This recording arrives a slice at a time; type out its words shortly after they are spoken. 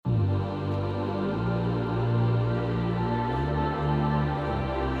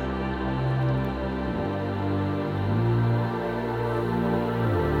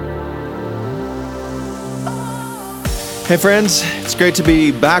Hey friends, it's great to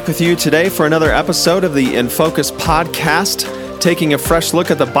be back with you today for another episode of the In Focus podcast, taking a fresh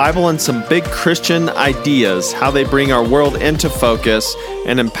look at the Bible and some big Christian ideas, how they bring our world into focus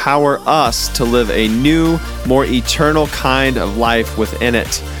and empower us to live a new, more eternal kind of life within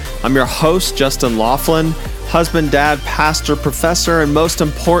it. I'm your host, Justin Laughlin, husband, dad, pastor, professor, and most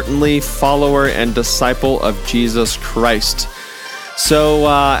importantly, follower and disciple of Jesus Christ. So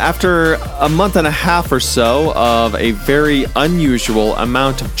after a month and a half or so of a very unusual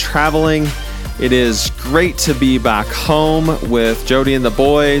amount of traveling, it is great to be back home with Jody and the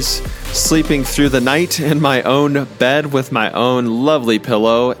boys, sleeping through the night in my own bed with my own lovely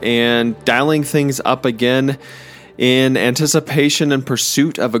pillow and dialing things up again in anticipation and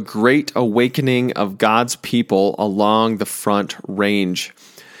pursuit of a great awakening of God's people along the Front Range.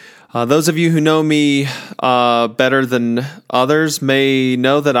 Those of you who know me better than others may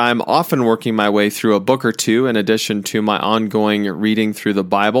know that I'm often working my way through a book or two in addition to my ongoing reading through the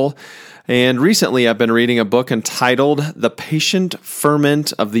Bible. And recently I've been reading a book entitled The Patient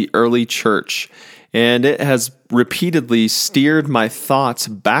Ferment of the Early Church. And it has repeatedly steered my thoughts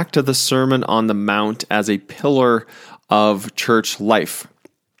back to the Sermon on the Mount as a pillar of church life.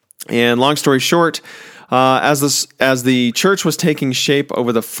 And long story short, as the church was taking shape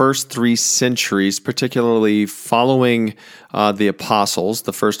over the first 3 centuries, particularly following the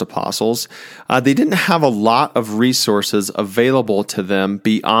first apostles, they didn't have a lot of resources available to them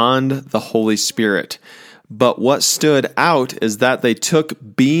beyond the Holy Spirit. But what stood out is that they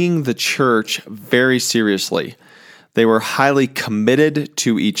took being the church very seriously. They were highly committed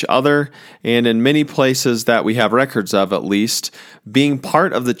to each other, and in many places that we have records of, at least, being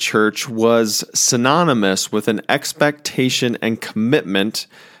part of the church was synonymous with an expectation and commitment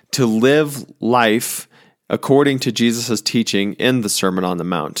to live life according to Jesus' teaching in the Sermon on the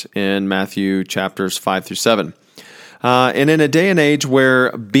Mount in Matthew chapters 5 through 7. And in a day and age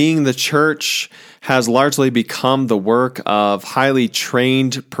where being the church has largely become the work of highly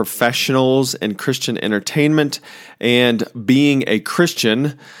trained professionals in Christian entertainment, and being a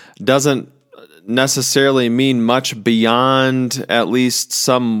Christian doesn't necessarily mean much beyond at least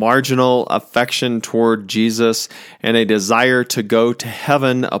some marginal affection toward Jesus and a desire to go to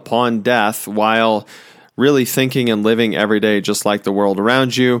heaven upon death while really thinking and living every day just like the world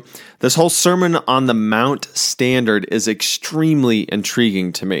around you. This whole Sermon on the Mount standard is extremely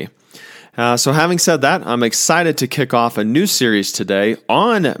intriguing to me. So having said that, I'm excited to kick off a new series today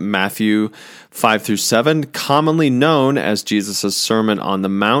on Matthew 5 through 7, commonly known as Jesus' Sermon on the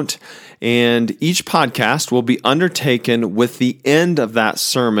Mount. And each podcast will be undertaken with the end of that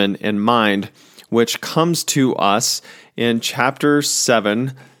sermon in mind, which comes to us in chapter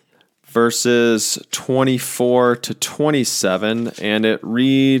 7, verses 24 to 27, and it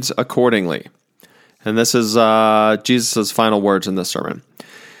reads accordingly. And this is Jesus' final words in this sermon.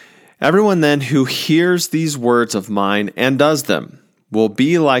 Everyone then who hears these words of mine and does them will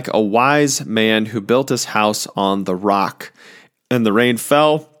be like a wise man who built his house on the rock. And the rain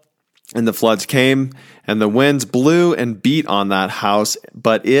fell, and the floods came, and the winds blew and beat on that house,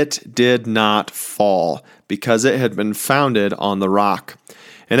 but it did not fall, because it had been founded on the rock.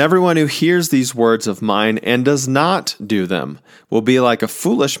 And everyone who hears these words of mine and does not do them will be like a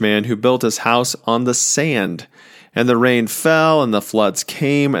foolish man who built his house on the sand. And the rain fell, and the floods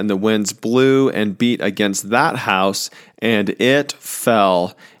came, and the winds blew and beat against that house, and it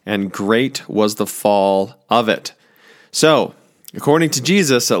fell, and great was the fall of it. So, according to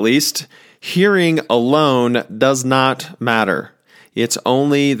Jesus at least, hearing alone does not matter. It's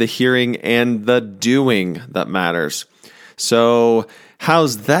only the hearing and the doing that matters. So,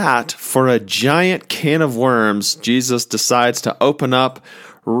 how's that for a giant can of worms Jesus decides to open up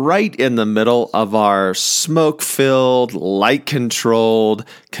right in the middle of our smoke-filled, light-controlled,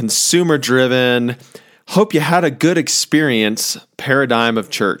 consumer-driven, hope you had a good experience paradigm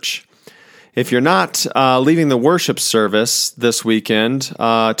of church? If you're not leaving the worship service this weekend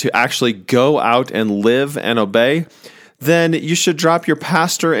to actually go out and live and obey, then you should drop your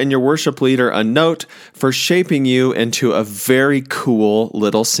pastor and your worship leader a note for shaping you into a very cool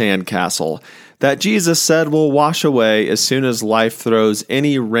little sandcastle that Jesus said will wash away as soon as life throws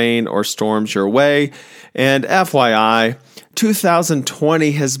any rain or storms your way. And FYI,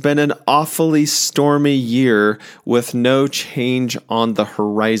 2020 has been an awfully stormy year with no change on the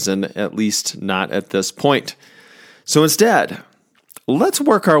horizon, at least not at this point. So instead, let's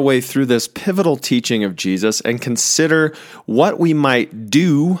work our way through this pivotal teaching of Jesus and consider what we might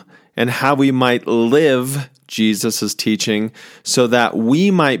do and how we might live Jesus' teaching so that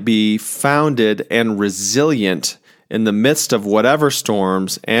we might be founded and resilient in the midst of whatever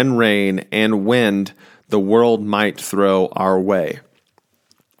storms and rain and wind the world might throw our way.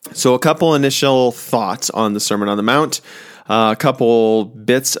 So a couple initial thoughts on the Sermon on the Mount, a couple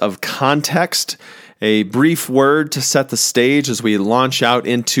bits of context, a brief word to set the stage as we launch out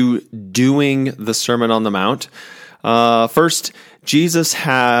into doing the Sermon on the Mount. First, Jesus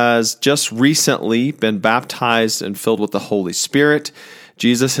has just recently been baptized and filled with the Holy Spirit.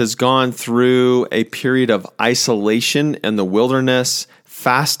 Jesus has gone through a period of isolation in the wilderness,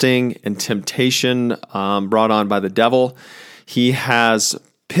 fasting and temptation brought on by the devil. He has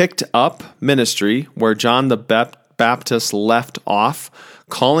picked up ministry where John the Baptist left off,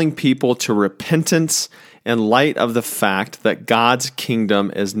 calling people to repentance in light of the fact that God's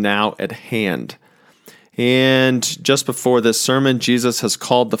kingdom is now at hand. And just before this sermon, Jesus has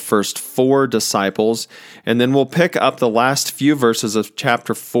called the first 4 disciples, and then we'll pick up the last few verses of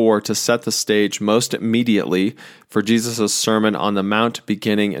chapter 4 to set the stage most immediately for Jesus' Sermon on the Mount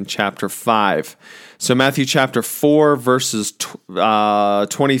beginning in chapter 5. So Matthew chapter 4, verses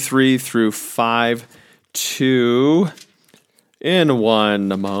 23 through 5-2 in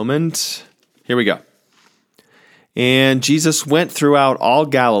one moment. Here we go. And Jesus went throughout all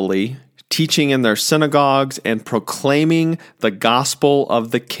Galilee, teaching in their synagogues and proclaiming the gospel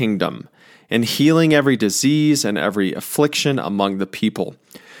of the kingdom, and healing every disease and every affliction among the people.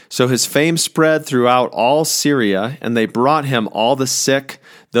 So his fame spread throughout all Syria, and they brought him all the sick,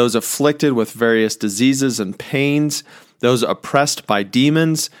 those afflicted with various diseases and pains, those oppressed by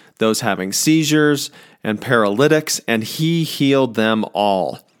demons, those having seizures and paralytics, and he healed them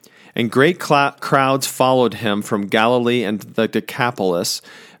all. And great crowds followed him from Galilee and the Decapolis,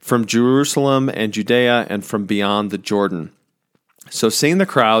 from Jerusalem and Judea, and from beyond the Jordan. So seeing the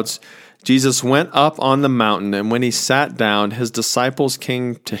crowds, Jesus went up on the mountain, and when he sat down, his disciples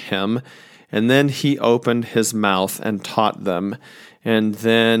came to him, and then he opened his mouth and taught them. And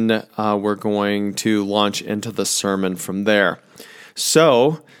then we're going to launch into the sermon from there.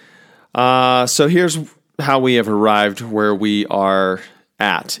 So here's how we have arrived where we are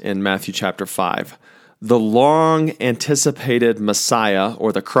at in Matthew chapter 5. The long-anticipated Messiah,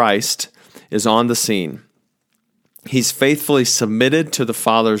 or the Christ, is on the scene. He's faithfully submitted to the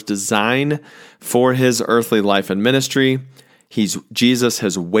Father's design for his earthly life and ministry. Jesus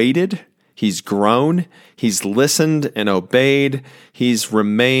has waited, he's grown, he's listened and obeyed, he's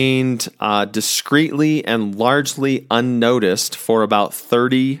remained discreetly and largely unnoticed for about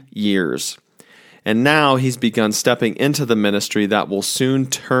 30 years. And now he's begun stepping into the ministry that will soon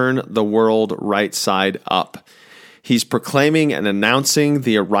turn the world right side up. He's proclaiming and announcing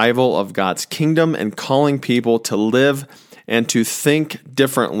the arrival of God's kingdom and calling people to live and to think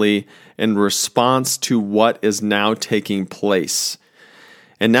differently in response to what is now taking place.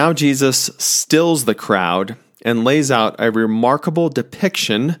 And now Jesus stills the crowd and lays out a remarkable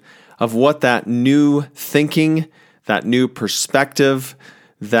depiction of what that new thinking, that new perspective,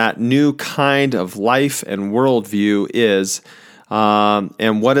 that new kind of life and worldview is,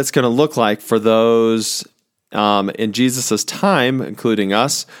 and what it's going to look like for those in Jesus' time, including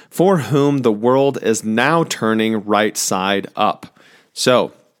us, for whom the world is now turning right side up.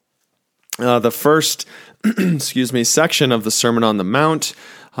 So, the first section of the Sermon on the Mount,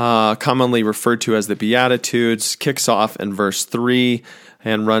 commonly referred to as the Beatitudes, kicks off in verse 3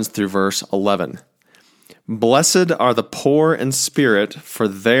 and runs through verse 11. Blessed are the poor in spirit, for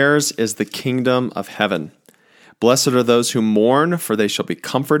theirs is the kingdom of heaven. Blessed are those who mourn, for they shall be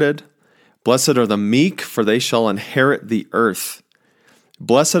comforted. Blessed are the meek, for they shall inherit the earth.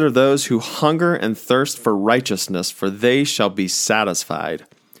 Blessed are those who hunger and thirst for righteousness, for they shall be satisfied.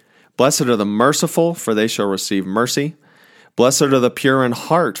 Blessed are the merciful, for they shall receive mercy. Blessed are the pure in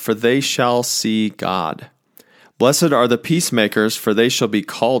heart, for they shall see God. Blessed are the peacemakers, for they shall be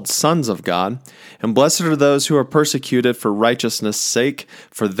called sons of God. And blessed are those who are persecuted for righteousness' sake,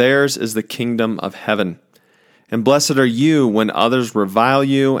 for theirs is the kingdom of heaven. And blessed are you when others revile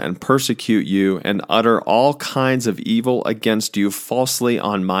you and persecute you and utter all kinds of evil against you falsely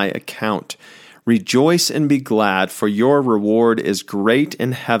on my account. Rejoice and be glad, for your reward is great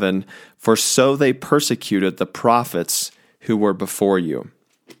in heaven, for so they persecuted the prophets who were before you.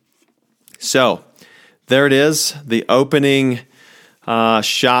 So, there it is, the opening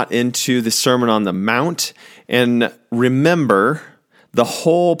shot into the Sermon on the Mount. And remember, the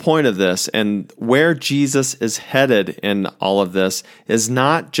whole point of this and where Jesus is headed in all of this is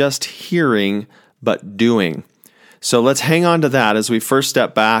not just hearing, but doing. So let's hang on to that as we first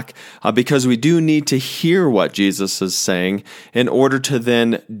step back, because we do need to hear what Jesus is saying in order to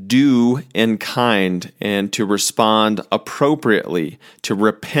then do in kind and to respond appropriately, to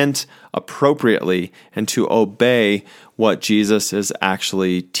repent appropriately, and to obey what Jesus is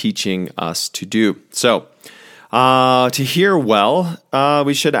actually teaching us to do. So, to hear well,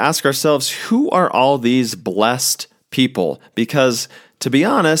 we should ask ourselves, who are all these blessed people? Because, to be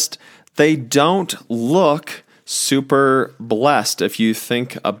honest, they don't look super blessed if you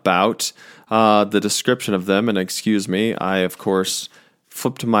think about the description of them. And excuse me, I, of course,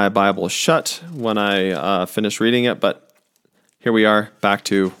 flipped my Bible shut when I finished reading it, but here we are, back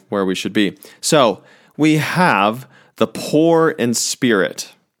to where we should be. So, we have the poor in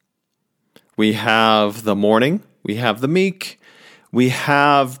spirit. We have the mourning. We have the meek. We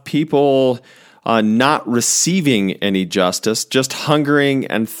have people not receiving any justice, just hungering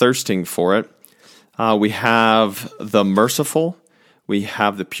and thirsting for it. We have the merciful. We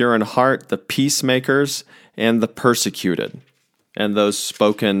have the pure in heart, the peacemakers, and the persecuted, and those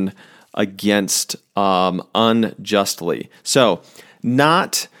spoken against unjustly. So,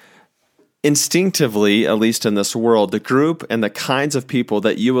 not instinctively, at least in this world, the group and the kinds of people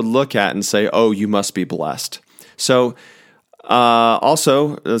that you would look at and say, oh, you must be blessed. So,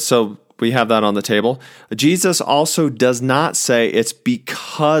 we have that on the table. Jesus also does not say it's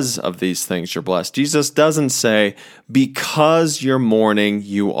because of these things you're blessed. Jesus doesn't say, because you're mourning,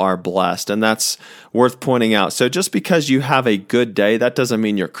 you are blessed. And that's worth pointing out. So just because you have a good day, that doesn't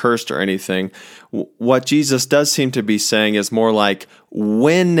mean you're cursed or anything. What Jesus does seem to be saying is more like,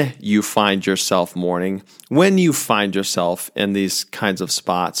 when you find yourself mourning, when you find yourself in these kinds of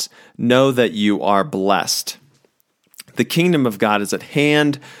spots, know that you are blessed. The kingdom of God is at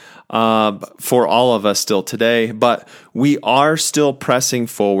hand for all of us still today, but we are still pressing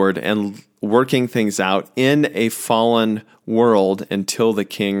forward and working things out in a fallen world until the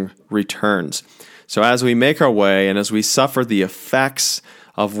King returns. So as we make our way and as we suffer the effects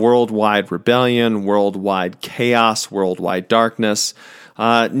of worldwide rebellion, worldwide chaos, worldwide darkness,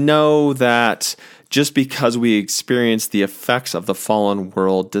 know that just because we experience the effects of the fallen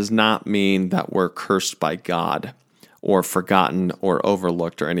world does not mean that we're cursed by God, or forgotten, or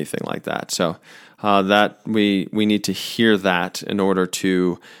overlooked, or anything like that. So that we need to hear that in order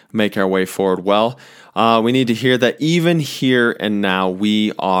to make our way forward well. We need to hear that even here and now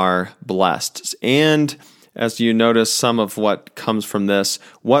we are blessed. And as you notice, some of what comes from this,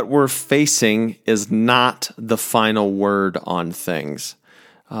 what we're facing is not the final word on things,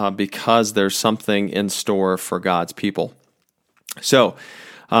 because there's something in store for God's people. So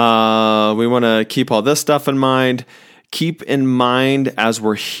we want to keep all this stuff in mind. Keep in mind as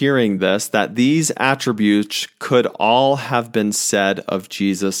we're hearing this that these attributes could all have been said of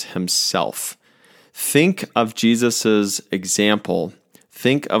Jesus himself. Think of Jesus's example.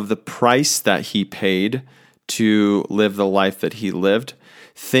 Think of the price that he paid to live the life that he lived.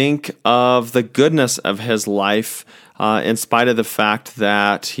 Think of the goodness of his life in spite of the fact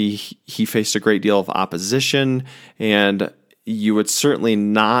that he faced a great deal of opposition, and you would certainly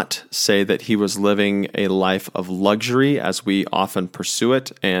not say that he was living a life of luxury as we often pursue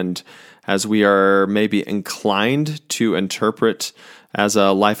it and as we are maybe inclined to interpret as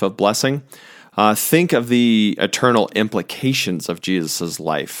a life of blessing. Think of the eternal implications of Jesus'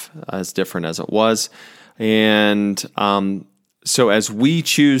 life, as different as it was. And so as we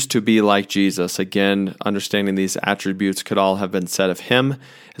choose to be like Jesus, again, understanding these attributes could all have been said of him,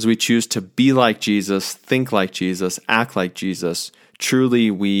 as we choose to be like Jesus, think like Jesus, act like Jesus,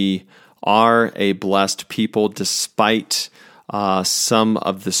 truly we are a blessed people despite some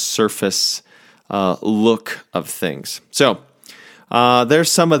of the surface look of things. So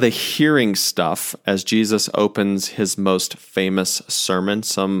there's some of the hearing stuff as Jesus opens his most famous sermon,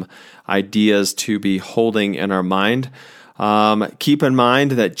 some ideas to be holding in our mind. Keep in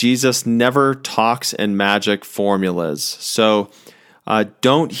mind that Jesus never talks in magic formulas. So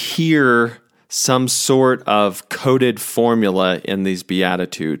don't hear some sort of coded formula in these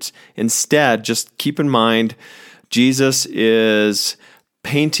Beatitudes. Instead, just keep in mind Jesus is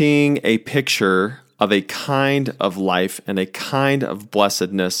painting a picture of a kind of life and a kind of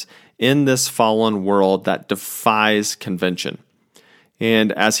blessedness in this fallen world that defies convention.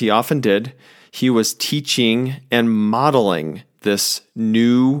 And as he often did, he was teaching and modeling this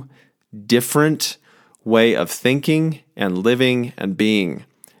new, different way of thinking and living and being.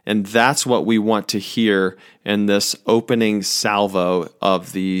 And that's what we want to hear in this opening salvo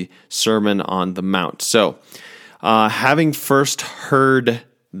of the Sermon on the Mount. So, having first heard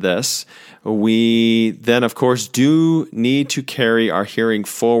this, we then, of course, do need to carry our hearing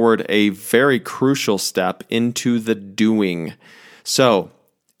forward a very crucial step into the doing. So,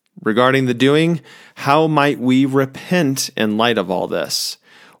 regarding the doing, how might we repent in light of all this?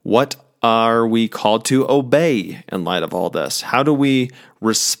 What are we called to obey in light of all this? How do we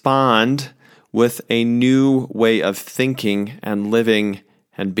respond with a new way of thinking and living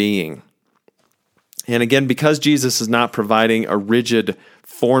and being? And again, because Jesus is not providing a rigid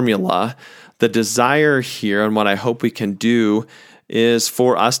formula, the desire here and what I hope we can do is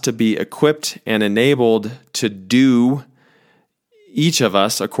for us to be equipped and enabled to do, each of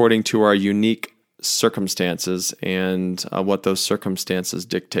us according to our unique circumstances and what those circumstances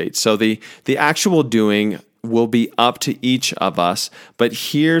dictate. So the actual doing will be up to each of us, but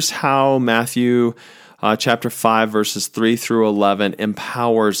here's how Matthew chapter 5, verses 3 through 11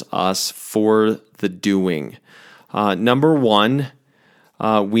 empowers us for the doing. Number one,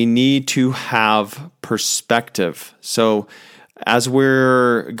 we need to have perspective. So as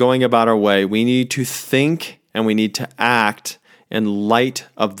we're going about our way, we need to think and we need to act in light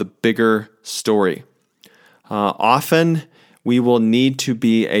of the bigger story. Often, we will need to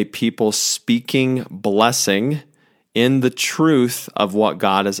be a people speaking blessing in the truth of what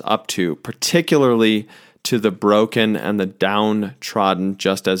God is up to, particularly to the broken and the downtrodden,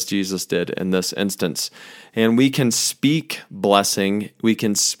 just as Jesus did in this instance. And we can speak blessing, we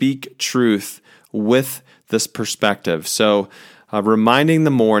can speak truth with this perspective. So, reminding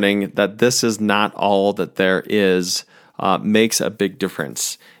the morning that this is not all that there is makes a big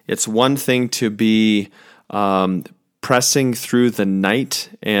difference. It's one thing to be pressing through the night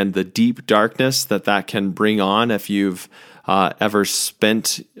and the deep darkness that can bring on if you've ever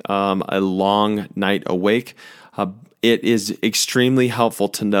spent a long night awake. It is extremely helpful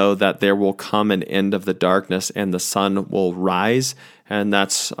to know that there will come an end of the darkness and the sun will rise. And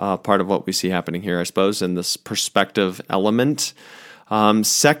that's part of what we see happening here, I suppose, in this perspective element.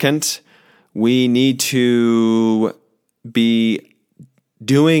 Second, we need to be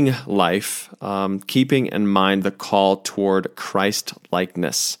doing life, keeping in mind the call toward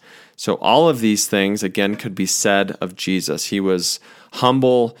Christ-likeness. So all of these things, again, could be said of Jesus. He was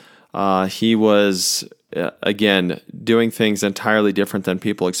humble. He was, again, doing things entirely different than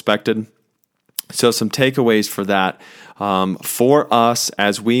people expected. So some takeaways for that. For us,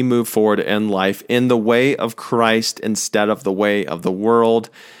 as we move forward in life, in the way of Christ instead of the way of the world,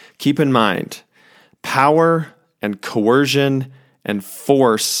 keep in mind, power and coercion and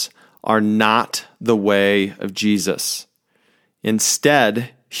force are not the way of Jesus.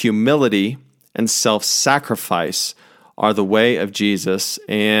 Instead, humility and self-sacrifice are the way of Jesus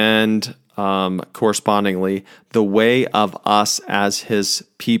and, correspondingly, the way of us as his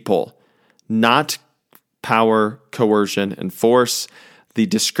people. Not power, coercion, and force, the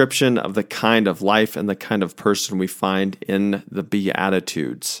description of the kind of life and the kind of person we find in the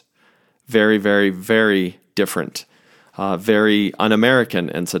Beatitudes. Very, very, very different. Very un-American,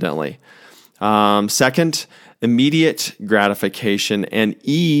 incidentally. Second, immediate gratification and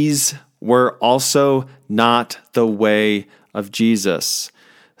ease were also not the way of Jesus.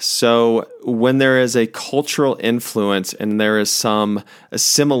 So when there is a cultural influence and there is some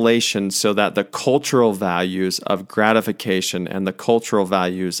assimilation so that the cultural values of gratification and the cultural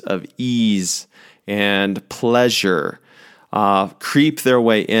values of ease and pleasure creep their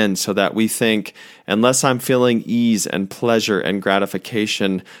way in so that we think, unless I'm feeling ease and pleasure and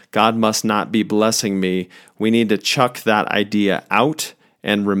gratification, God must not be blessing me. We need to chuck that idea out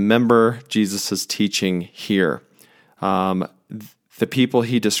and remember Jesus' teaching here. The people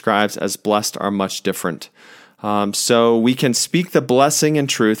he describes as blessed are much different. So we can speak the blessing and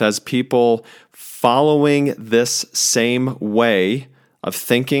truth as people following this same way of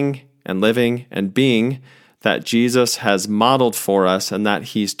thinking and living and being that Jesus has modeled for us and that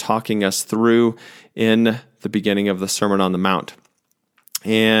he's talking us through in the beginning of the Sermon on the Mount.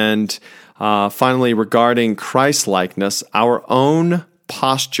 And finally, regarding Christ-likeness, our own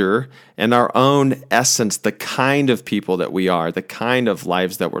posture and our own essence, the kind of people that we are, the kind of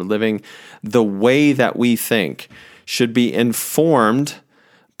lives that we're living, the way that we think should be informed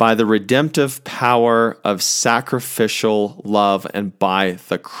by the redemptive power of sacrificial love and by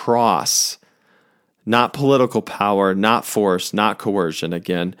the cross. Not political power, not force, not coercion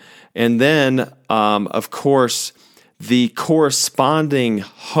again. And then, of course, the corresponding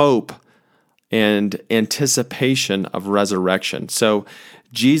hope and anticipation of resurrection. So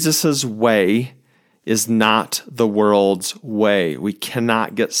Jesus' way is not the world's way. We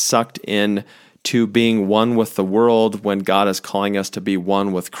cannot get sucked in to being one with the world when God is calling us to be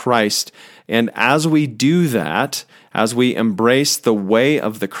one with Christ. And as we do that, as we embrace the way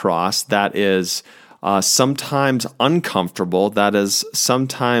of the cross that is sometimes uncomfortable, that is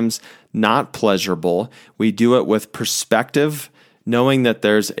sometimes not pleasurable, we do it with perspective, knowing that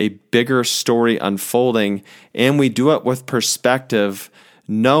there's a bigger story unfolding, and we do it with perspective,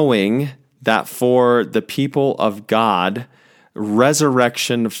 knowing that for the people of God,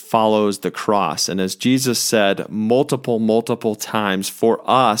 resurrection follows the cross. And as Jesus said multiple times, for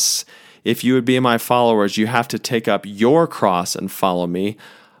us, if you would be my followers, you have to take up your cross and follow me.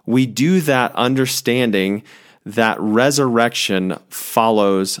 We do that understanding that resurrection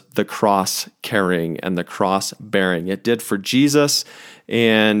follows the cross carrying and the cross bearing. It did for Jesus,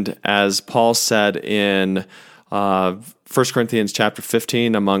 and as Paul said in 1 Corinthians chapter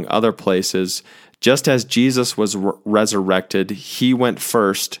 15, among other places, just as Jesus was resurrected, he went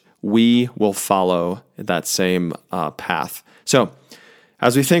first, we will follow that same path. So,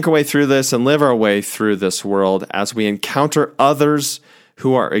 as we think our way through this and live our way through this world, as we encounter others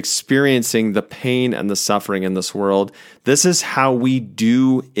who are experiencing the pain and the suffering in this world, this is how we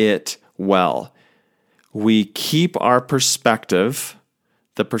do it well. We keep our perspective,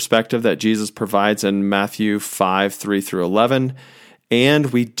 the perspective that Jesus provides in Matthew 5:3-11, and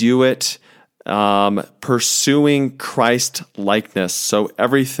we do it pursuing Christ likeness. So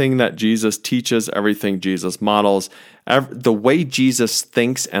everything that Jesus teaches, everything Jesus models, the way Jesus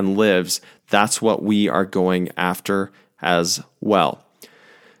thinks and lives, that's what we are going after as well.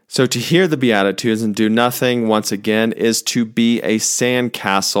 So to hear the Beatitudes and do nothing, once again, is to be a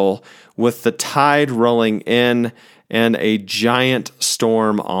sandcastle with the tide rolling in and a giant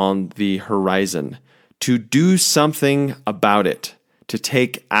storm on the horizon. To do something about it, to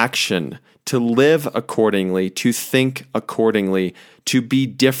take action, to live accordingly, to think accordingly, to be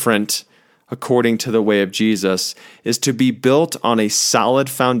different according to the way of Jesus, is to be built on a solid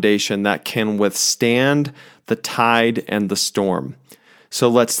foundation that can withstand the tide and the storm. So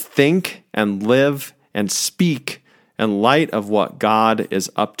let's think and live and speak in light of what God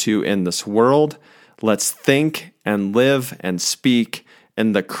is up to in this world. Let's think and live and speak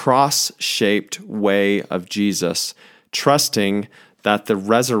in the cross-shaped way of Jesus, trusting that the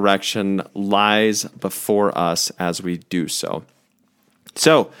resurrection lies before us as we do so.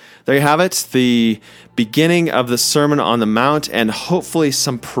 So, there you have it, the beginning of the Sermon on the Mount, and hopefully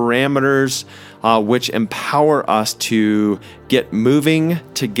some parameters which empower us to get moving,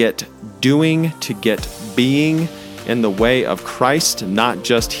 to get doing, to get being in the way of Christ, not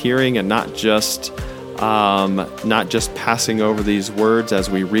just hearing and not just passing over these words as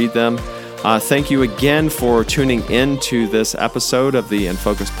we read them. Thank you again for tuning in to this episode of the In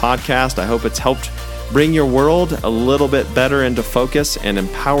Focus podcast. I hope it's helped bring your world a little bit better into focus and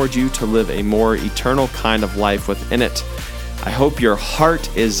empowered you to live a more eternal kind of life within it. I hope your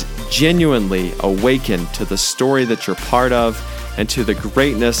heart is genuinely awakened to the story that you're part of and to the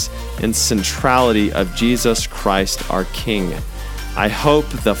greatness and centrality of Jesus Christ, our King. I hope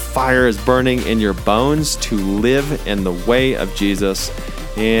the fire is burning in your bones to live in the way of Jesus,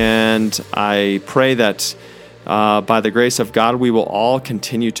 and I pray that by the grace of God, we will all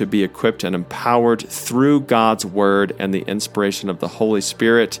continue to be equipped and empowered through God's Word and the inspiration of the Holy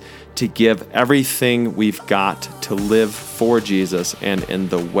Spirit to give everything we've got to live for Jesus and in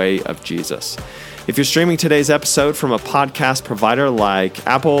the way of Jesus. If you're streaming today's episode from a podcast provider like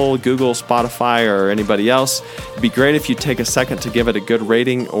Apple, Google, Spotify, or anybody else, it'd be great if you take a second to give it a good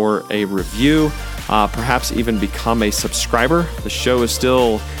rating or a review, perhaps even become a subscriber. The show is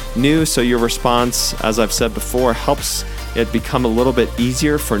still new, so your response, as I've said before, helps it become a little bit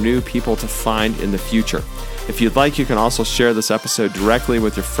easier for new people to find in the future. If you'd like, you can also share this episode directly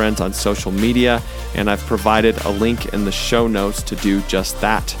with your friends on social media, and I've provided a link in the show notes to do just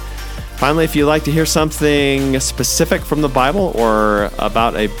that. Finally, if you'd like to hear something specific from the Bible or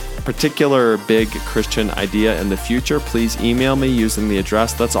about a particular big Christian idea in the future, please email me using the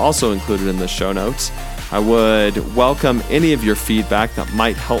address that's also included in the show notes. I would welcome any of your feedback that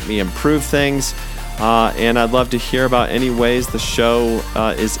might help me improve things, and I'd love to hear about any ways the show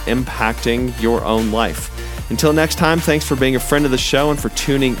is impacting your own life. Until next time, thanks for being a friend of the show and for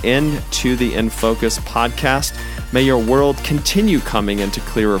tuning in to the In Focus podcast. May your world continue coming into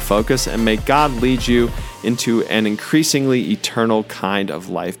clearer focus, and may God lead you into an increasingly eternal kind of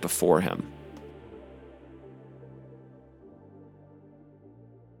life before Him.